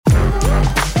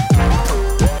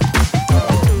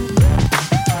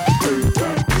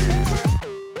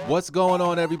What's going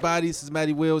on, everybody? This is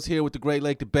Matty Wills here with the Great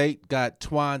Lake Debate. Got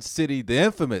Twan City, the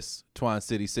infamous Twan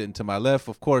City, sitting to my left.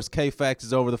 Of course, K-Fax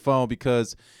is over the phone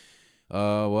because,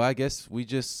 I guess we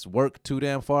just work too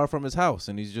damn far from his house,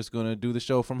 and he's just going to do the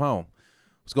show from home.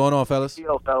 What's going on, fellas?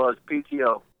 PTO, fellas.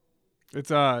 PTO.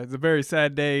 It's a very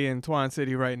sad day in Twan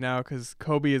City right now because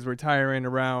Kobe is retiring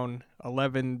around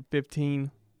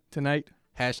 11:15 tonight.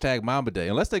 Hashtag Mamba Day,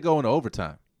 unless they go into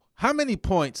overtime. How many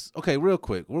points? Okay, real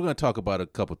quick. We're going to talk about a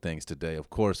couple things today.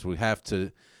 Of course, we have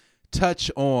to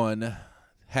touch on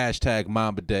hashtag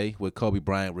Mamba Day with Kobe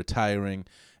Bryant retiring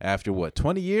after,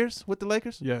 20 years with the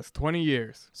Lakers? Yes, 20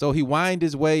 years. So he whined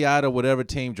his way out of whatever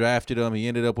team drafted him. He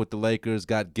ended up with the Lakers,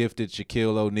 got gifted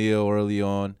Shaquille O'Neal early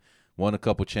on, won a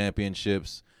couple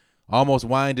championships, almost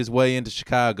whined his way into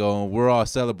Chicago, and we're all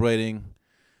celebrating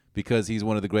because he's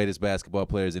one of the greatest basketball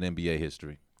players in NBA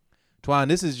history. Twan,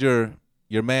 this is your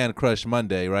man crush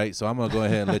Monday, right? So I'm going to go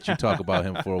ahead and let you talk about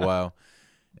him for a while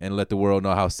and let the world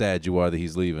know how sad you are that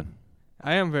he's leaving.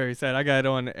 I am very sad. I got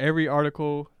on every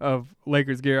article of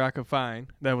Lakers gear I could find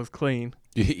that was clean.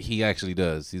 He actually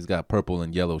does. He's got purple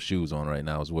and yellow shoes on right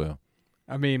now as well.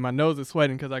 I mean, my nose is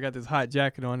sweating because I got this hot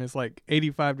jacket on. It's like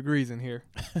 85 degrees in here.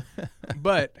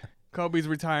 But Kobe's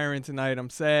retiring tonight. I'm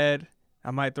sad.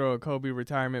 I might throw a Kobe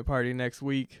retirement party next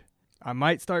week. I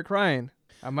might start crying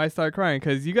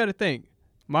because you got to think.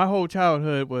 My whole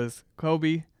childhood was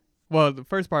Kobe. Well, the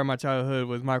first part of my childhood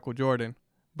was Michael Jordan,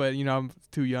 but I'm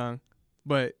too young.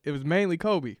 But it was mainly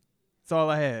Kobe. That's all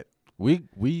I had. We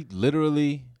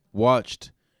literally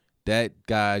watched that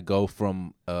guy go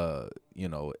from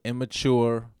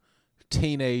immature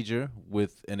teenager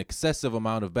with an excessive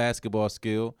amount of basketball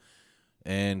skill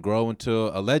and grow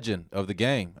into a legend of the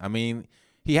game. I mean,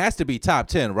 he has to be top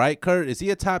 10, right, Kurt? Is he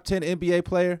a top 10 NBA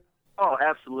player? Oh,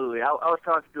 absolutely. I was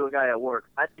talking to a guy at work.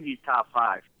 I think he's top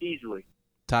 5, easily.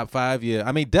 Top 5, yeah.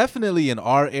 I mean, definitely in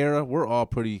our era. We're all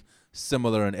pretty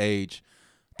similar in age.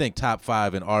 I think top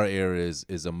 5 in our era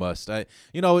is a must. I'm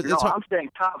saying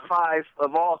top 5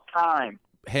 of all time.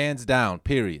 Hands down,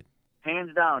 period. Hands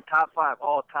down, top 5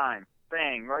 all time.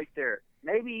 Bang, right there.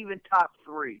 Maybe even top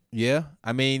 3. Yeah,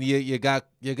 I mean, you got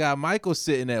Michael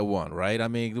sitting at 1, right? I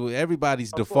mean,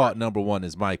 everybody's default number 1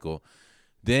 is Michael.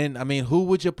 Then, I mean, who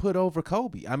would you put over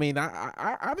Kobe? I mean,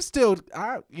 I'll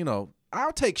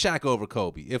take Shaq over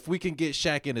Kobe if we can get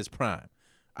Shaq in his prime.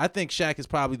 I think Shaq is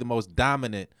probably the most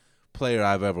dominant player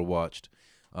I've ever watched,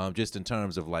 just in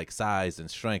terms of like size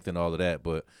and strength and all of that.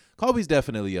 But Kobe's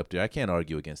definitely up there. I can't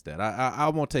argue against that. I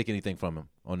won't take anything from him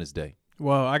on this day.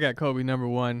 Well, I got Kobe number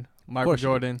 1, Michael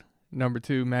Jordan number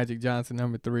 2, Magic Johnson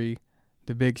number 3,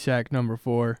 the Big Shaq number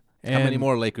 4. How many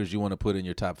more Lakers you want to put in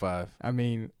your top 5? I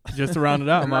mean, just to round it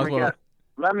out, might as well.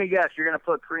 Let me guess. You're going to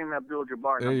put Kareem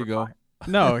Abdul-Jabbar there you go. 5.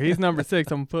 No, he's number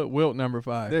 6. I'm going to put Wilt number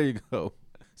 5. There you go.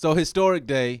 So, historic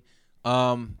day.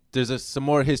 There's some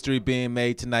more history being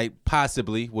made tonight,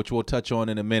 possibly, which we'll touch on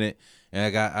in a minute.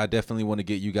 And I definitely want to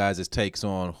get you guys' takes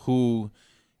on who,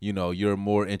 you're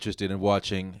more interested in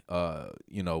watching,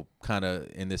 kind of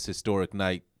in this historic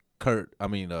night.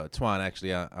 Twan,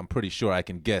 actually, I'm pretty sure I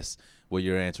can guess what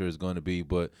your answer is going to be.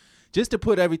 But just to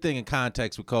put everything in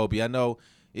context with Kobe, I know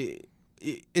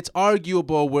it's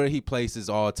arguable where he places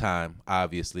all time,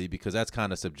 obviously, because that's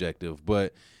kind of subjective.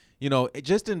 But,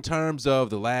 just in terms of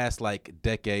the last,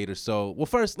 decade or so. Well,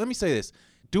 first, let me say this.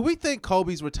 Do we think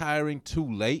Kobe's retiring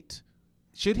too late?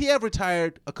 Should he have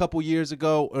retired a couple years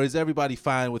ago, or is everybody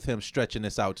fine with him stretching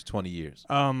this out to 20 years?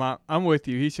 I'm with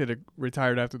you. He should have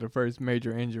retired after the first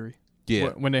major injury. Yeah.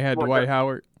 When they had Dwight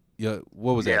Howard. Yeah.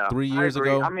 What was that, 3 years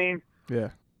ago? I mean, yeah.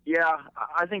 Yeah,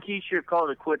 I think he should have called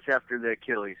it quits after the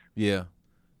Achilles. Yeah.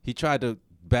 He tried to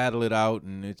battle it out,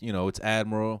 and it's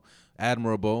admirable.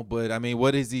 But I mean,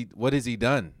 what has he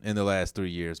done in the last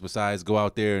 3 years besides go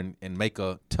out there and make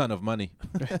a ton of money?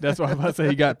 That's why I was about to say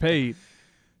he got paid.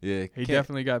 Yeah, he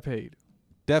definitely got paid.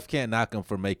 Def can't knock him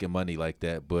for making money like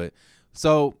that. But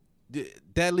so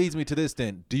that leads me to this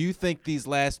then. Do you think these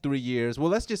last 3 years,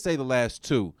 well, let's just say the last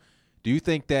 2, do you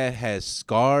think that has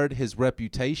scarred his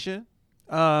reputation?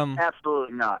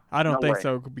 Absolutely not. I don't think way.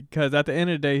 so, because at the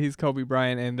end of the day, he's Kobe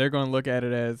Bryant, and they're going to look at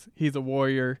it as he's a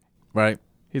warrior. Right.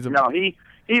 He had,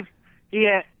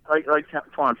 like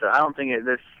Twan said, I don't think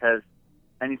this has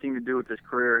anything to do with his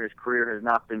career. His career has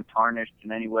not been tarnished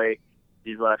in any way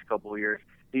these last couple of years.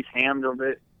 He's handled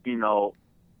it,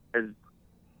 as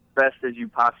best as you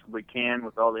possibly can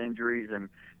with all the injuries and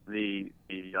the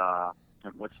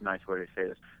what's a nice way to say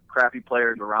this, crappy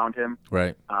players around him.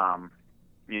 Right.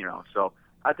 So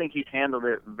I think he's handled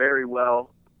it very well,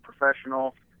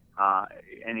 professional,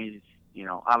 and he's,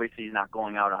 obviously he's not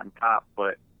going out on top,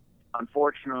 but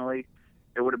unfortunately,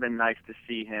 it would have been nice to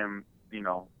see him,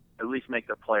 at least make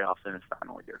the playoffs in his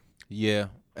final year. Yeah,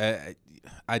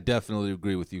 I definitely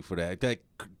agree with you for that.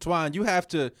 Twan,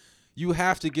 you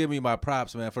have to give me my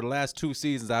props, man. For the last 2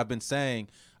 seasons, I've been saying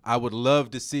I would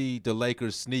love to see the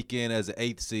Lakers sneak in as an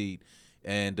 8th seed.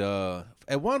 And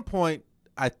at one point,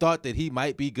 I thought that he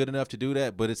might be good enough to do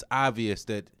that, but it's obvious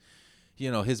that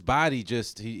his body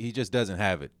he just doesn't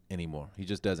have it anymore. He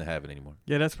just doesn't have it anymore.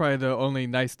 Yeah, that's probably the only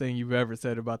nice thing you've ever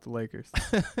said about the Lakers.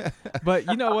 But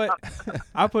you know what?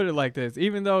 I'll put it like this.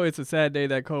 Even though it's a sad day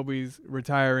that Kobe's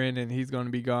retiring and he's going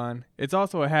to be gone, it's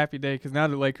also a happy day because now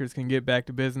the Lakers can get back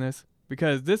to business,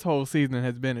 because this whole season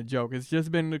has been a joke. It's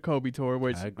just been the Kobe tour,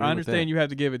 which I understand you have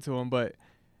to give it to him, but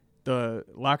the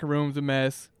locker room's a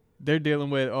mess. They're dealing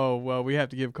with, we have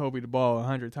to give Kobe the ball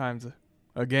 100 times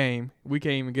a game. We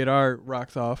can't even get our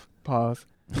rocks off. Pause.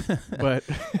 But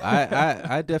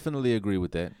I definitely agree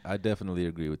with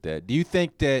that. Do you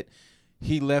think that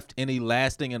he left any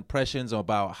lasting impressions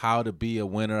about how to be a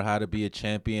winner, how to be a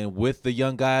champion with the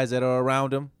young guys that are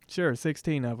around him? Sure,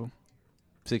 16 of them.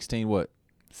 16 what?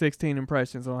 16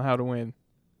 impressions on how to win.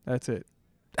 That's it.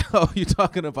 Oh, you're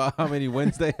talking about how many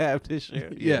wins they have this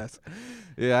year? Yes.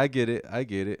 Yeah, I get it.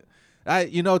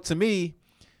 To me,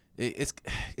 it's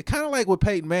kind of like with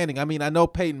Peyton Manning. I mean, I know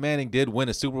Peyton Manning did win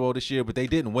a Super Bowl this year, but they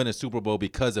didn't win a Super Bowl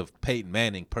because of Peyton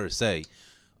Manning per se.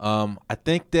 I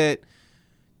think that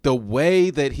the way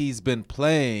that he's been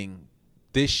playing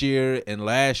this year and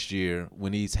last year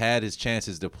when he's had his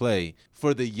chances to play,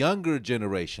 for the younger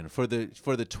generation, for the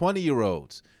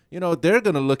 20-year-olds, they're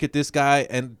going to look at this guy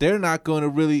and they're not going to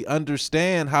really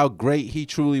understand how great he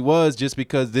truly was just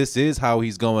because this is how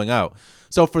he's going out.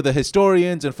 So for the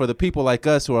historians and for the people like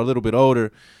us who are a little bit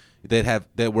older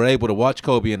that were able to watch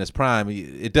Kobe in his prime,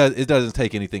 it doesn't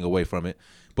take anything away from it.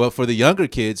 But for the younger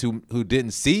kids who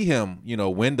didn't see him,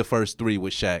 win the first 3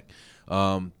 with Shaq,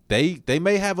 they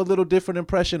may have a little different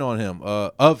impression on him,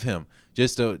 of him,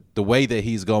 just the way that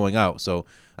he's going out. So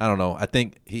I don't know. I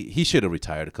think he should have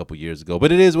retired a couple years ago,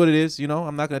 but it is what it is.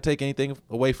 I'm not going to take anything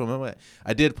away from him.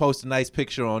 I did post a nice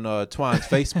picture on Twan's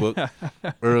Facebook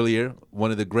earlier. One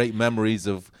of the great memories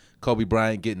of Kobe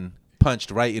Bryant getting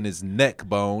punched right in his neck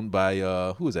bone by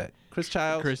who was that? Chris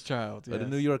Childs. Chris Childs, yes. The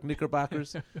New York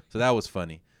Knickerbockers. So that was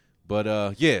funny.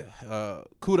 But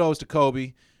kudos to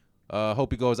Kobe.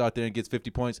 Hope he goes out there and gets 50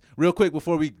 points. Real quick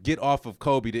before we get off of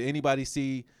Kobe, did anybody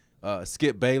see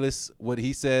Skip Bayless, what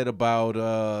he said about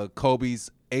Kobe's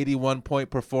 81-point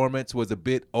performance was a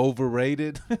bit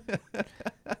overrated?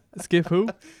 Skip who?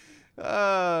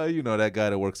 That guy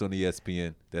that works on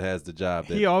ESPN that has the job.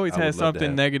 He always has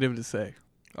something negative to say.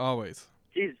 Always.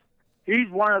 He's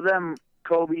one of them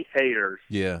Kobe haters.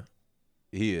 Yeah,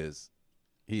 he is.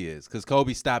 Because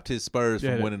Kobe stopped his Spurs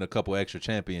from winning a couple extra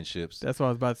championships. That's what I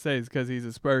was about to say. It's because he's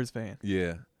a Spurs fan.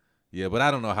 Yeah, but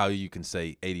I don't know how you can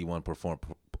say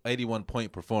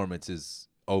 81-point performance is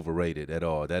overrated at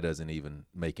all. That doesn't even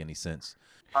make any sense.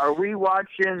 Are we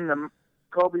watching the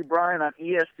Kobe Bryant on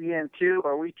ESPN2?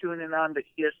 Are we tuning on to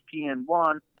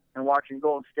ESPN1 and watching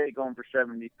Golden State going for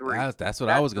 73? That's what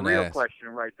I was going to ask. That's the real question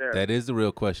right there. That is the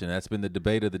real question. That's been the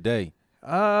debate of the day.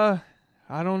 I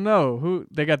don't know. Who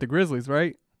they got the Grizzlies,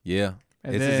 right? Yeah.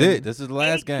 This is it. This is the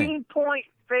last game. 18-point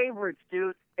favorites,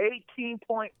 dude.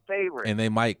 18-point favorites. And they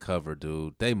might cover,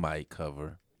 dude. They might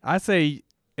cover. I say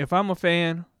if I'm a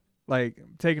fan, like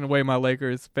taking away my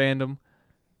Lakers fandom,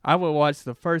 I would watch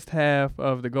the first half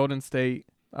of the Golden State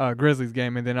Grizzlies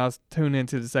game, and then I'll tune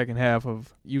into the second half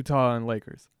of Utah and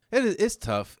Lakers. It's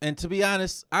tough. And to be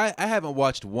honest, I haven't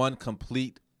watched one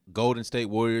complete Golden State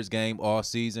Warriors game all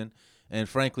season. And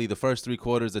frankly, the first 3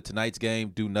 quarters of tonight's game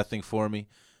do nothing for me.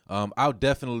 I'll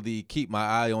definitely keep my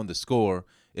eye on the score.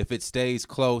 If it stays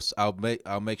close, I'll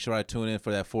make sure I tune in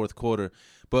for that fourth quarter.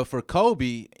 But for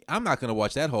Kobe, I'm not going to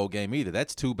watch that whole game either.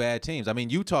 That's 2 bad teams. I mean,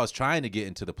 Utah's trying to get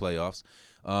into the playoffs.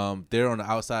 They're on the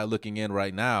outside looking in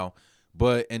right now.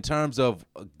 But in terms of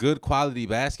good quality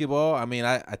basketball, I mean,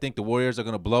 I think the Warriors are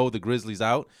going to blow the Grizzlies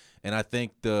out. And I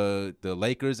think the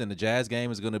Lakers and the Jazz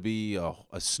game is going to be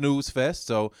a snooze fest.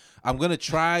 So I'm going to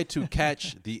try to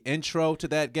catch the intro to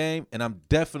that game, and I'm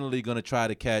definitely going to try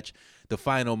to catch the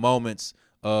final moments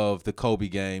of the Kobe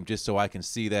game just so I can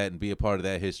see that and be a part of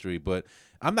that history. But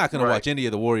I'm not going to watch any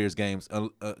of the Warriors games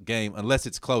game unless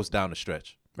it's close down the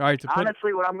stretch. All right.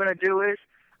 Honestly, what I'm going to do is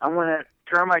I'm going to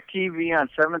turn my TV on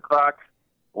 7 o'clock,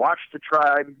 watch the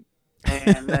Tribe,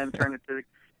 and then turn it to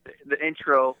the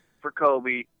intro for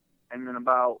Kobe. And then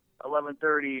about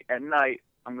 11:30 at night,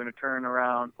 I'm going to turn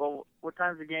around. Well, what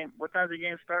time's the game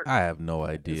start? I have no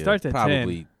idea. It starts at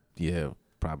probably 10. Yeah,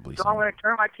 Probably. So I'm going to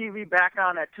turn my TV back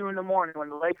on at 2 in the morning when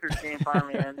the Lakers game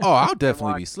finally ends. Oh, I'll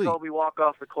definitely be asleep. Kobe walk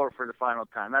off the court for the final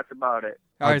time. That's about it.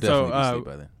 All right, I'll so definitely be asleep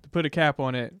by then. to put a cap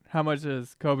on it, how much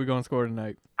is Kobe going to score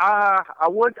tonight? I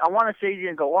want to say he's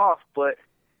going to go off, but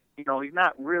he's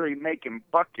not really making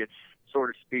buckets, so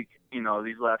to speak.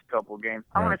 These last couple of games.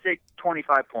 I'm going to say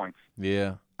 25 points.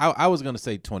 Yeah, I was going to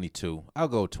say 22. I'll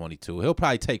go 22. He'll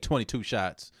probably take 22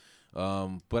 shots,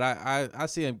 but I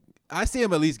see him. I see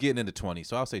him at least getting into 20,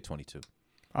 so I'll say 22.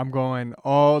 I'm going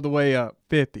all the way up,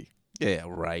 50. Yeah,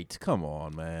 right. Come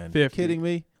on, man. 50. Kidding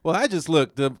me? Well, I just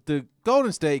looked. The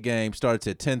Golden State game starts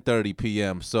at 10:30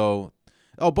 p.m. So,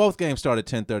 both games start at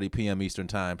 10:30 p.m. Eastern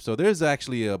time. So there's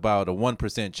actually about a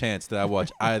 1% chance that I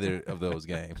watch either of those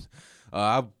games.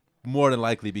 I'll more than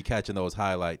likely be catching those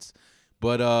highlights.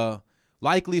 But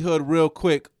likelihood, real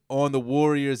quick, on the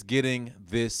Warriors getting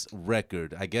this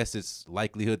record. I guess it's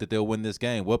likelihood that they'll win this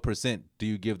game. What percent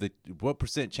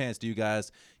chance do you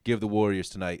guys give the Warriors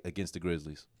tonight against the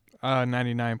Grizzlies?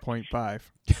 99.5.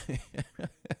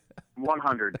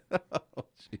 100. Oh,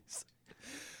 jeez.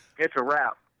 It's a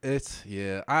wrap.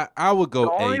 I would go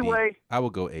The only 80. way- I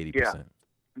would go 80%. Yeah.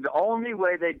 The only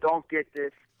way they don't get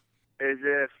this is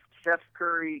if Steph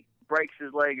Curry breaks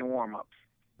his leg in warm-ups.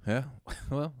 Yeah.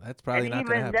 Well, that's probably And not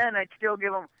going to even happen. then, I'd still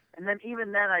give him. And then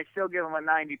even then, I still give him a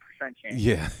 90%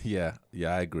 chance. Yeah,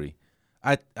 I agree.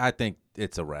 I think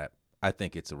it's a wrap.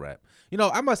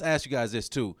 I must ask you guys this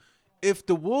too. If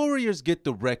the Warriors get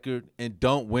the record and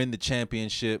don't win the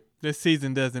championship, This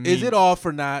season doesn't mean. is it all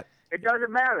for naught? It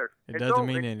doesn't matter. It doesn't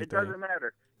mean anything. It doesn't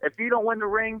matter. If you don't win the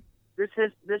ring, this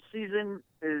season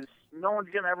is no one's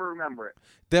gonna ever remember it.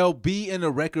 They'll be in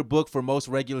the record book for most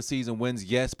regular season wins,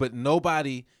 yes, but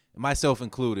nobody, myself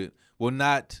included, will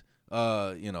not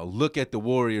look at the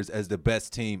Warriors as the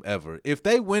best team ever. If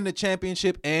they win the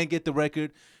championship and get the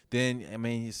record, then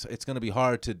it's going to be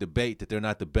hard to debate that they're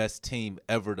not the best team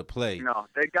ever to play. No,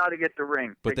 they got to get the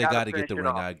ring. But they got to get the finish ring. it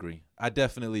off. I agree. I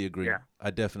definitely agree. Yeah.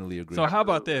 I definitely agree. So how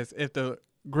about this? If the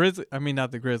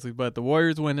not the Grizzlies, but the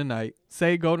Warriors win tonight,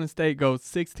 say Golden State goes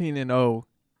 16-0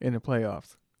 in the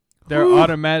playoffs. They're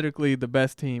automatically the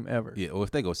best team ever. Yeah, well,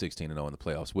 if they go 16-0 in the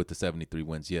playoffs with the 73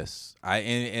 wins, yes.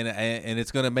 And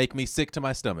it's going to make me sick to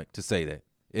my stomach to say that.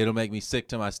 It'll make me sick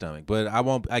to my stomach. But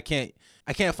I can't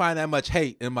find that much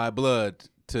hate in my blood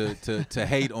to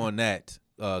hate on that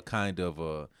kind of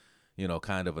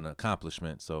an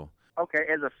accomplishment. So Okay,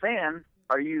 as a fan,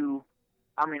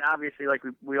 obviously, like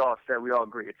we all said, we all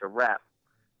agree it's a wrap.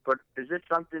 But is this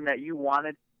something that you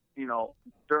wanted,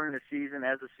 during the season,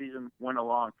 as the season went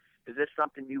along? Is this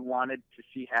something you wanted to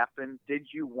see happen? Did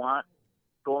you want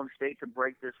Golden State to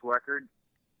break this record?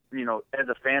 As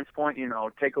a fan's point,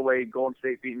 take away Golden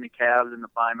State beating the Cavs in the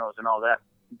finals and all that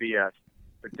BS.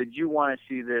 But did you want to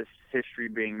see this history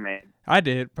being made? I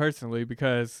did personally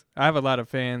because I have a lot of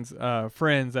friends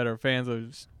that are fans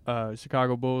of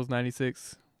Chicago Bulls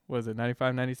 96. Was it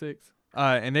 95, 96?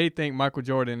 And they think Michael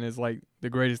Jordan is like the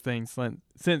greatest thing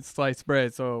since sliced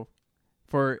bread. So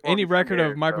for any record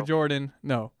of Michael Jordan,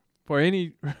 no. For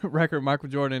any record Michael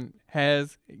Jordan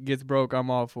gets broke,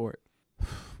 I'm all for it.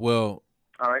 Well,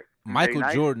 all right. Michael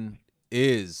Jordan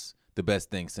is the best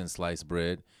thing since sliced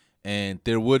bread, and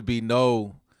there would be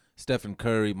no Stephen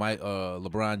Curry,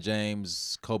 LeBron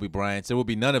James, Kobe Bryant. There would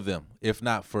be none of them if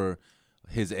not for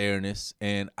his airness.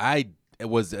 And I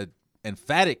was an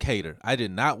emphatic hater. I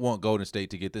did not want Golden State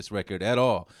to get this record at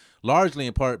all, largely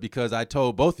in part because I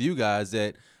told both of you guys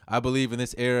that I believe in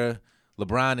this era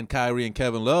LeBron and Kyrie and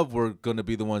Kevin Love were going to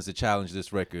be the ones to challenge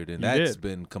this record, and that's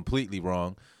been completely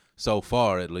wrong so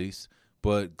far, at least.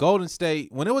 But Golden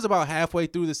State, when it was about halfway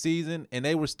through the season and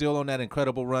they were still on that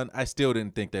incredible run, I still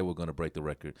didn't think they were going to break the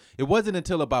record. It wasn't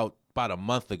until about a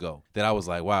month ago that I was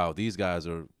like, wow, these guys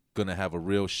are going to have a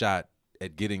real shot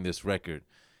at getting this record.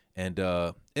 And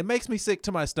it makes me sick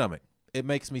to my stomach.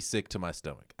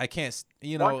 I can't,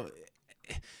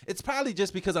 it's probably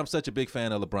just because I'm such a big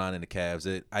fan of LeBron and the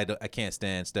Cavs. I can't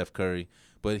stand Steph Curry,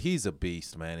 but he's a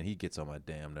beast, man, and he gets on my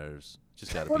damn nerves.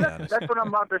 Just got to be honest. That's what I'm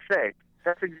about to say.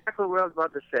 That's exactly what I was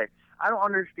about to say. I don't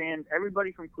understand.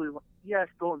 Everybody from Cleveland, yes,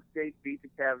 Golden State beat the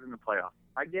Cavs in the playoffs.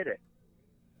 I get it.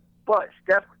 But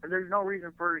Steph, there's no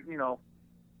reason for, to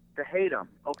hate him.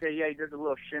 Okay, yeah, he does a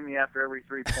little shimmy after every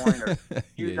three-pointer. Yeah,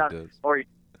 he does. Or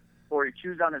he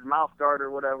chews on his mouth guard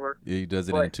or whatever. Yeah, he does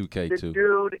it in 2K too. The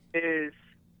dude is,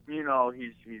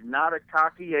 he's not a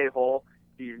cocky a-hole.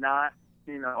 He's not,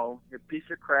 a piece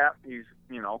of crap. He's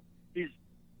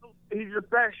the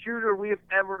best shooter we have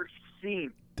ever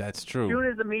seen. That's true. As soon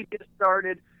as the media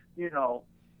started,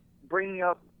 bringing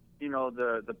up,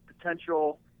 the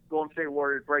potential Golden State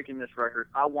Warriors breaking this record.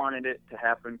 I wanted it to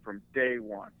happen from day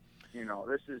one.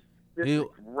 This is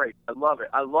great. I love it.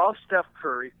 I love Steph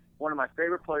Curry, one of my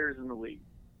favorite players in the league.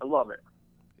 I love it.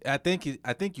 I think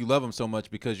you love him so much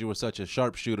because you were such a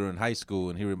sharpshooter in high school,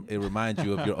 and it reminds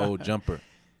you of your old jumper.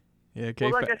 Yeah,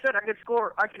 well, like I said,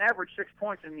 I can average 6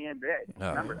 points in the NBA.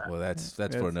 Remember that. Well, that's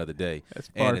for another day,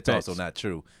 and it's also not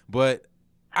true. But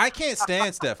I can't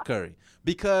stand Steph Curry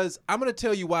because I'm going to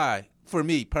tell you why. For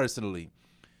me personally,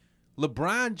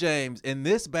 LeBron James and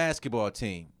this basketball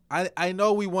team. I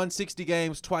know we won 60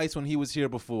 games twice when he was here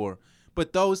before,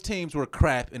 but those teams were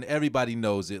crap, and everybody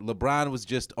knows it. LeBron was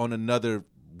just on another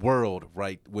world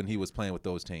right when he was playing with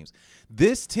those teams.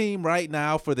 This team right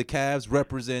now for the Cavs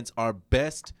represents our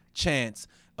best chance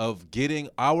of getting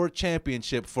our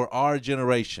championship for our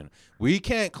generation. We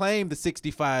can't claim the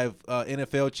 65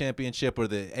 NFL championship or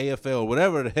the AFL or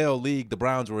whatever the hell league the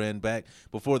Browns were in back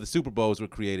before the Super Bowls were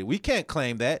created. We can't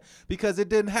claim that because it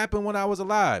didn't happen when I was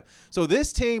alive. So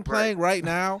this team playing right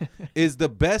now is the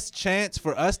best chance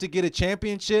for us to get a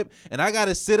championship, and I got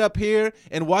to sit up here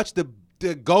and watch the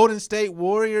Golden State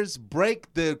Warriors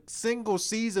break the single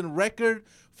season record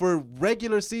for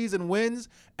regular season wins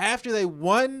after they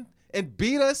won and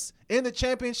beat us in the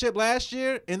championship last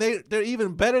year, and they're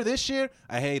even better this year.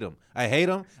 I hate them. I hate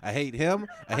him. I hate him.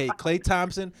 I hate Klay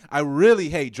Thompson. I really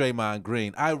hate Draymond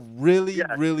Green. I really hate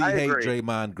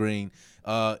Draymond Green.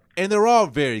 And they're all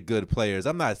very good players.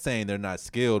 I'm not saying they're not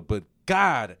skilled, but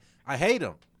God, I hate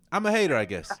them. I'm a hater, I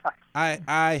guess.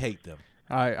 I hate them.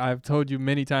 I've told you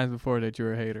many times before that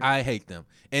you're a hater. I hate them.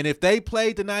 And if they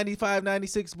played the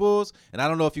 95-96 Bulls, and I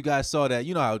don't know if you guys saw that,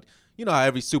 you know how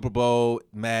every Super Bowl,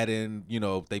 Madden,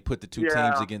 they put the two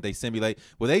teams again, they simulate.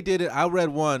 Well, they did it. I read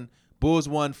one. Bulls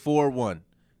won 4-1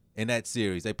 in that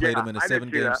series. They played them in a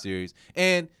 7-game series.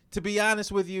 And to be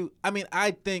honest with you, I mean,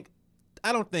 I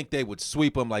don't think they would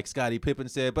sweep them like Scottie Pippen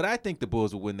said, but I think the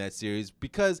Bulls will win that series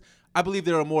because I believe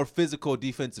they're a more physical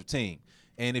defensive team.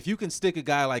 And if you can stick a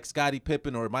guy like Scottie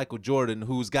Pippen or Michael Jordan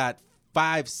who's got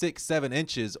 5, 6, 7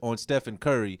 inches on Stephen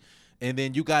Curry, and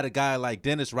then you got a guy like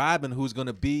Dennis Rodman who's going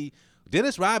to be –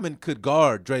 Dennis Rodman could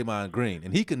guard Draymond Green,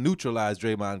 and he can neutralize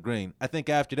Draymond Green. I think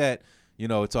after that,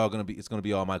 it's going to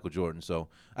be all Michael Jordan. So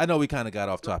I know we kind of got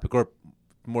off topic, or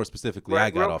more specifically,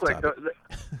 I got off topic.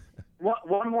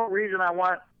 One more reason I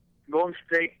want Golden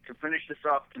State to finish this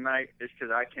off tonight is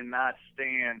because I cannot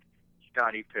stand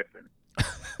Scottie Pippen.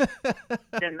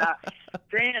 Cannot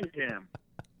stand him.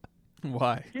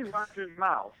 Why? He runs his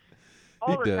mouth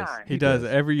all the time. He does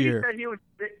every year. He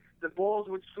said the Bulls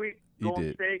would sweep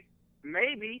Golden State.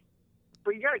 Maybe,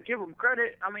 but you got to give them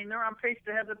credit. I mean, they're on pace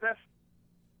to have the best,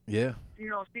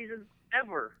 season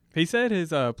ever. He said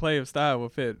his play of style will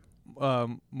fit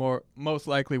most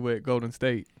likely with Golden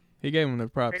State. He gave him the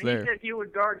props and there. He said he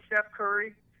would guard Steph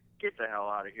Curry. Get the hell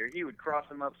out of here. He would cross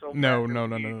him up so fast. No.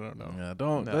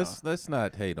 Yeah, let's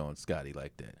not hate on Scotty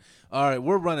like that. All right,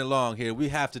 we're running long here. We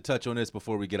have to touch on this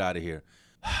before we get out of here.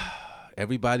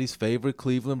 Everybody's favorite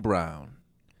Cleveland Brown.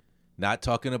 Not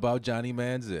talking about Johnny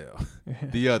Manziel,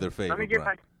 the other favorite.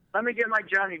 Let me get my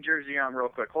Johnny jersey on real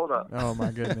quick. Hold up. Oh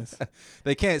my goodness.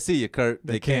 They can't see you, Kurt.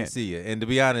 They can't see you. And to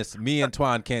be honest, me and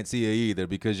Twan can't see you either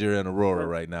because you're in Aurora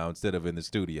right now instead of in the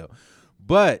studio.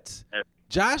 But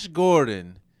Josh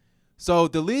Gordon. So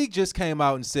the league just came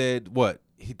out and said what?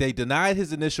 They denied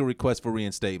his initial request for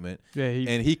reinstatement. Yeah,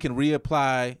 and he can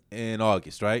reapply in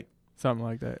August, right? Something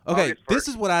like that. Okay, this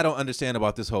is what I don't understand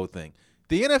about this whole thing.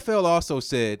 The NFL also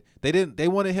said they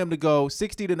wanted him to go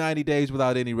 60 to 90 days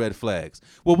without any red flags.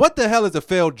 Well, what the hell is a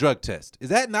failed drug test? Is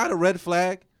that not a red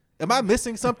flag? Am I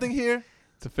missing something here?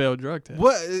 It's a failed drug test.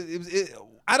 What?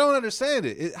 I don't understand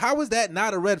it. How is that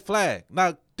not a red flag?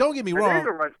 Now, don't get me wrong. It is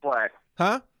a red flag.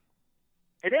 Huh?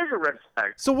 It is a red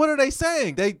flag. So what are they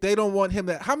saying? They don't want him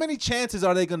to. How many chances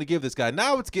are they going to give this guy?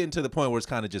 Now it's getting to the point where it's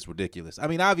kind of just ridiculous. I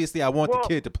mean, obviously I want the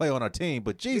kid to play on our team,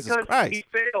 but Jesus Christ.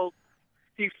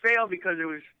 He failed because it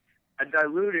was a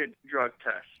diluted drug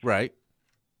test. Right.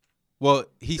 Well,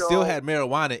 he still had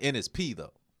marijuana in his pee,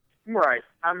 though. Right.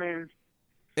 I mean,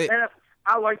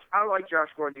 I like Josh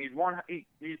Gordon.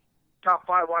 He's top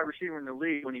 5 wide receiver in the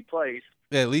league when he plays.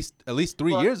 Yeah, at least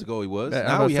 3 years ago he was.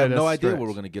 Now we have no idea what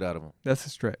we're going to get out of him. That's a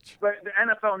stretch. But the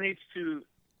NFL needs to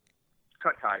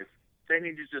cut ties. They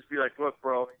need to just be like, look,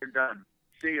 bro, you're done.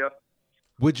 See ya.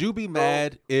 Would you be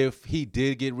mad if he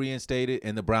did get reinstated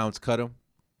and the Browns cut him?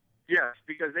 Yes,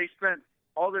 because they spent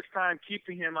all this time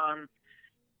keeping him on,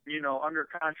 under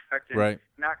contract and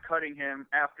not cutting him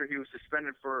after he was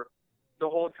suspended for the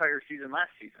whole entire season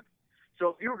last season. So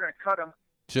if you were going to cut him,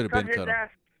 should have been cut him.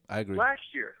 I agree. Last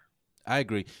year. I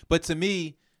agree. But to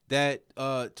me, that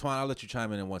Twan, I'll let you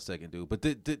chime in 1 second, dude. But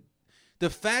the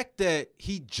fact that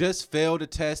he just failed a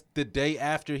test the day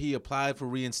after he applied for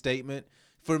reinstatement,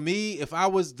 for me, if I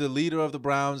was the leader of the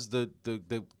Browns, the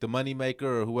moneymaker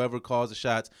or whoever calls the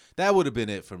shots, that would have been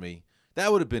it for me.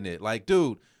 That would have been it. Like,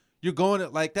 dude, you're going to,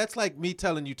 like, that's like me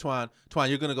telling you, Twan,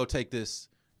 you're going to go take this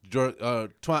drug,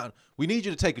 Twan, we need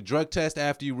you to take a drug test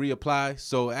after you reapply.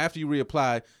 So after you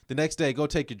reapply, the next day, go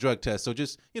take your drug test. So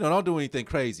just, don't do anything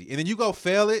crazy. And then you go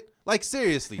fail it. Like,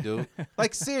 seriously, dude.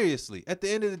 Like, seriously. At the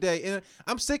end of the day, and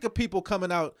I'm sick of people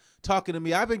coming out talking to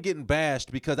me. I've been getting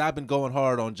bashed because I've been going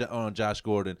hard on Josh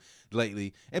Gordon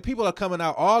lately. And people are coming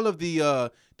out. All of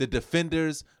the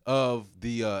defenders of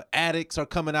the addicts are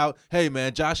coming out. Hey,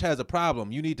 man, Josh has a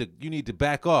problem. You need to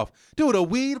back off. Dude, a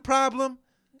weed problem?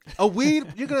 A weed?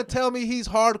 You're going to tell me he's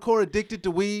hardcore addicted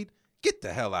to weed? Get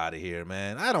the hell out of here,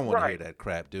 man. I don't want to hear that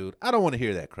crap, dude. I don't want to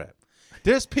hear that crap.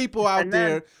 There's people out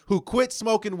there who quit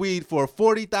smoking weed for a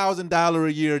 $40,000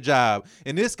 a year job,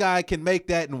 and this guy can make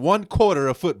that in 1 quarter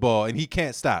of football, and he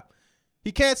can't stop.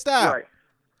 He can't stop. Right.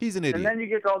 He's an idiot. And then you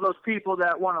get all ththose people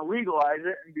that want to legalize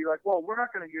it and be like, well, we're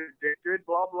not going to get addicted,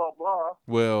 blah, blah, blah.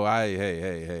 Well,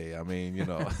 hey. I mean, you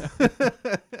know.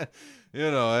 You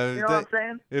know what I'm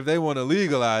saying? If they want to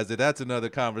legalize it, that's another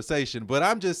conversation. But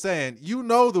I'm just saying, you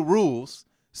know the rules,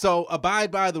 so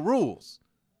abide by the rules.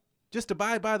 Just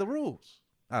abide by the rules.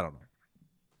 I don't know.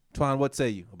 Twan, what say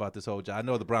you about this whole job? I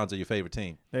know the Browns are your favorite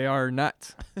team. They are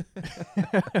not.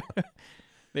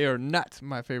 They are not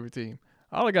my favorite team.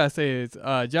 All I got to say is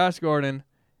Josh Gordon,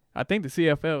 I think the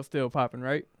CFL is still popping,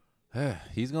 right?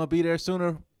 He's going to be there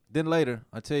sooner than later.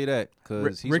 I'll tell you that,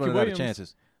 because he's running out of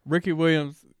chances. Ricky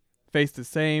Williams faced the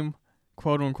same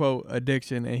quote-unquote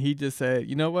addiction, and he just said,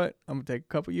 you know what? I'm going to take a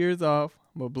couple years off.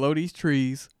 I'm going to blow these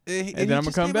trees, and then I'm going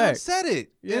to come back. Said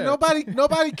it. Yeah. And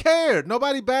nobody cared.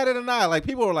 Nobody batted an eye. Like,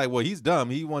 people were like, well, he's dumb.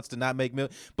 He wants to not make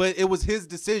millions. But it was his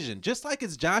decision, just like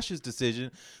it's Josh's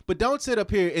decision. But don't sit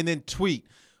up here and then tweet,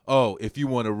 oh, if you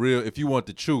want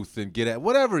the truth, then get at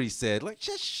whatever he said. Like,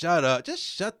 just shut up.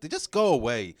 Just go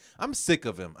away. I'm sick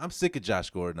of him. I'm sick of Josh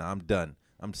Gordon. I'm done.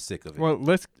 I'm sick of it. Well,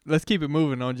 let's keep it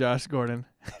moving on Josh Gordon.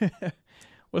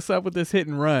 What's up with this hit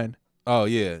and run? Oh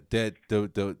yeah, that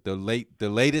the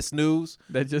latest news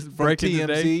that just from breaking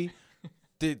TMZ.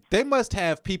 They must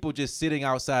have people just sitting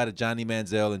outside of Johnny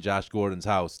Manziel and Josh Gordon's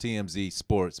house, TMZ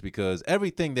Sports, because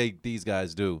everything these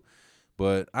guys do.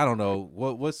 But I don't know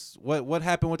what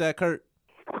happened with that, Kurt.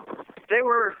 They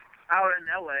were out in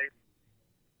LA.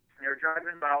 They were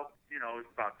driving about it was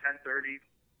about 10:30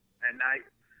 at night.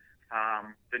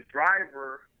 The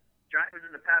driver, Johnny was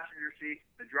in the passenger seat.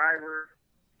 The driver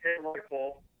hit a light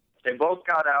pole. They both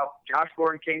got out. Josh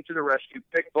Gordon came to the rescue,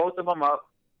 picked both of them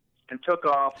up, and took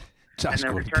off. Josh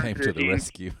Gordon came to the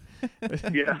rescue.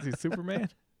 Yeah. Is he Superman?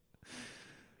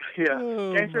 Yeah.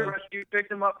 Came to the rescue, picked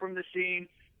them up from the scene,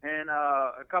 and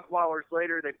a couple hours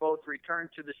later, they both returned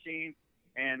to the scene,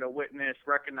 and a witness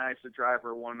recognized the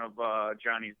driver, one of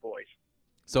Johnny's boys.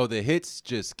 So the hits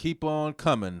just keep on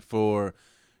coming for –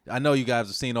 I know you guys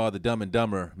have seen all the Dumb and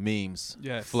Dumber memes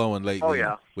flowing lately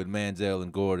with Manziel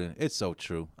and Gordon. It's so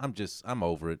true. I'm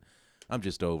over it. I'm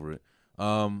just over it.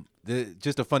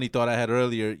 Just a funny thought I had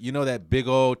earlier. You know that big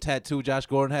old tattoo Josh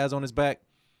Gordon has on his back?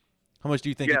 How much do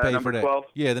you think he paid for that? 12.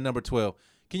 Yeah, the number 12.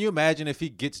 Can you imagine if he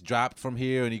gets dropped from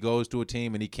here and he goes to a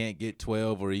team and he can't get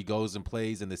 12, or he goes and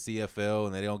plays in the CFL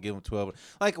and they don't give him 12?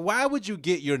 Like, why would you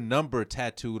get your number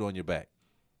tattooed on your back?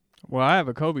 Well, I have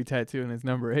a Kobe tattoo and it's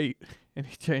number 8, and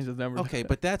he changed his number. Okay,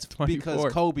 but that's 24.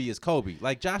 because Kobe is Kobe.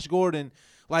 Like Josh Gordon,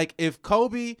 like if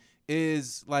Kobe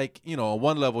is like, on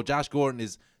one level, Josh Gordon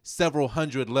is several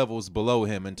hundred levels below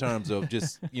him in terms of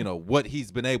just, what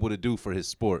he's been able to do for his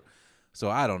sport. So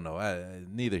I don't know.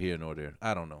 Neither here nor there.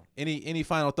 I don't know. Any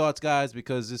final thoughts, guys?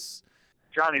 Because this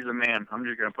Johnny's a man. I'm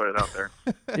just gonna put it out there.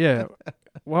 Yeah.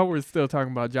 While we're still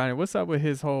talking about Johnny, what's up with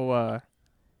his whole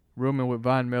rooming with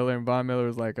Von Miller, and Von Miller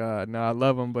was like, no, I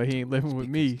love him, but he ain't living with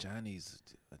me. Johnny's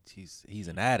he's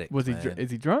an addict. Was he?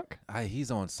 Is he drunk?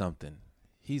 He's on something.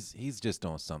 He's just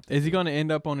on something. Is he going to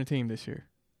end up on the team this year?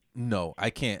 No, I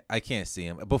can't see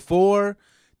him. Before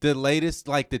the latest,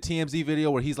 like the TMZ video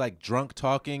where he's like drunk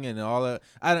talking and all that,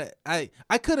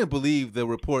 I couldn't believe the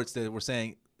reports that were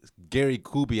saying Gary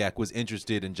Kubiak was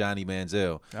interested in Johnny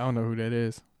Manziel. I don't know who that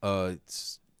is.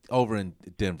 It's over in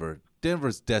Denver.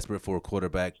 Denver's desperate for a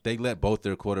quarterback. They let both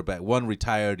their quarterback. One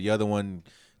retired. The other one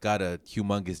got a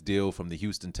humongous deal from the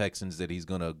Houston Texans that he's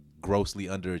going to grossly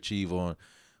underachieve on.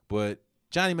 But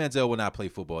Johnny Manziel will not play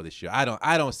football this year. I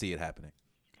don't see it happening.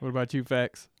 What about you,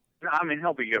 Fax? I mean,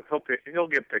 he'll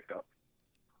get picked up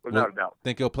without a doubt.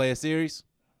 Think he'll play a series?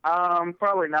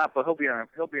 Probably not, but he'll be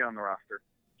on the roster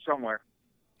somewhere.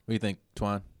 What do you think,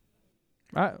 Twan?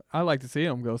 I like to see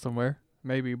him go somewhere.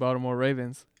 Maybe Baltimore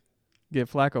Ravens. Get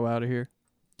Flacco out of here.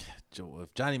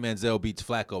 If Johnny Manziel beats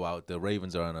Flacco out, the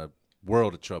Ravens are in a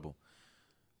world of trouble.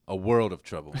 A world of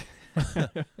trouble.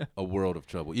 A world of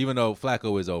trouble. Even though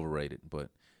Flacco is overrated, but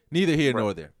neither here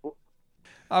nor there.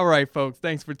 All right, folks.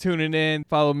 Thanks for tuning in.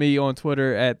 Follow me on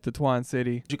Twitter at the Twan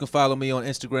City. You can follow me on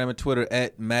Instagram and Twitter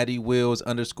at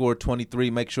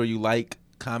MattyWills_23. Make sure you like,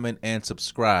 comment, and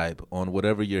subscribe on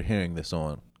whatever you're hearing this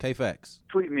on. K-Fax.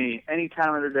 Tweet me any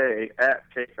time of the day at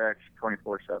KFax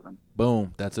 24/7.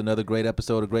 Boom. That's another great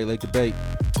episode of Great Lake Debate.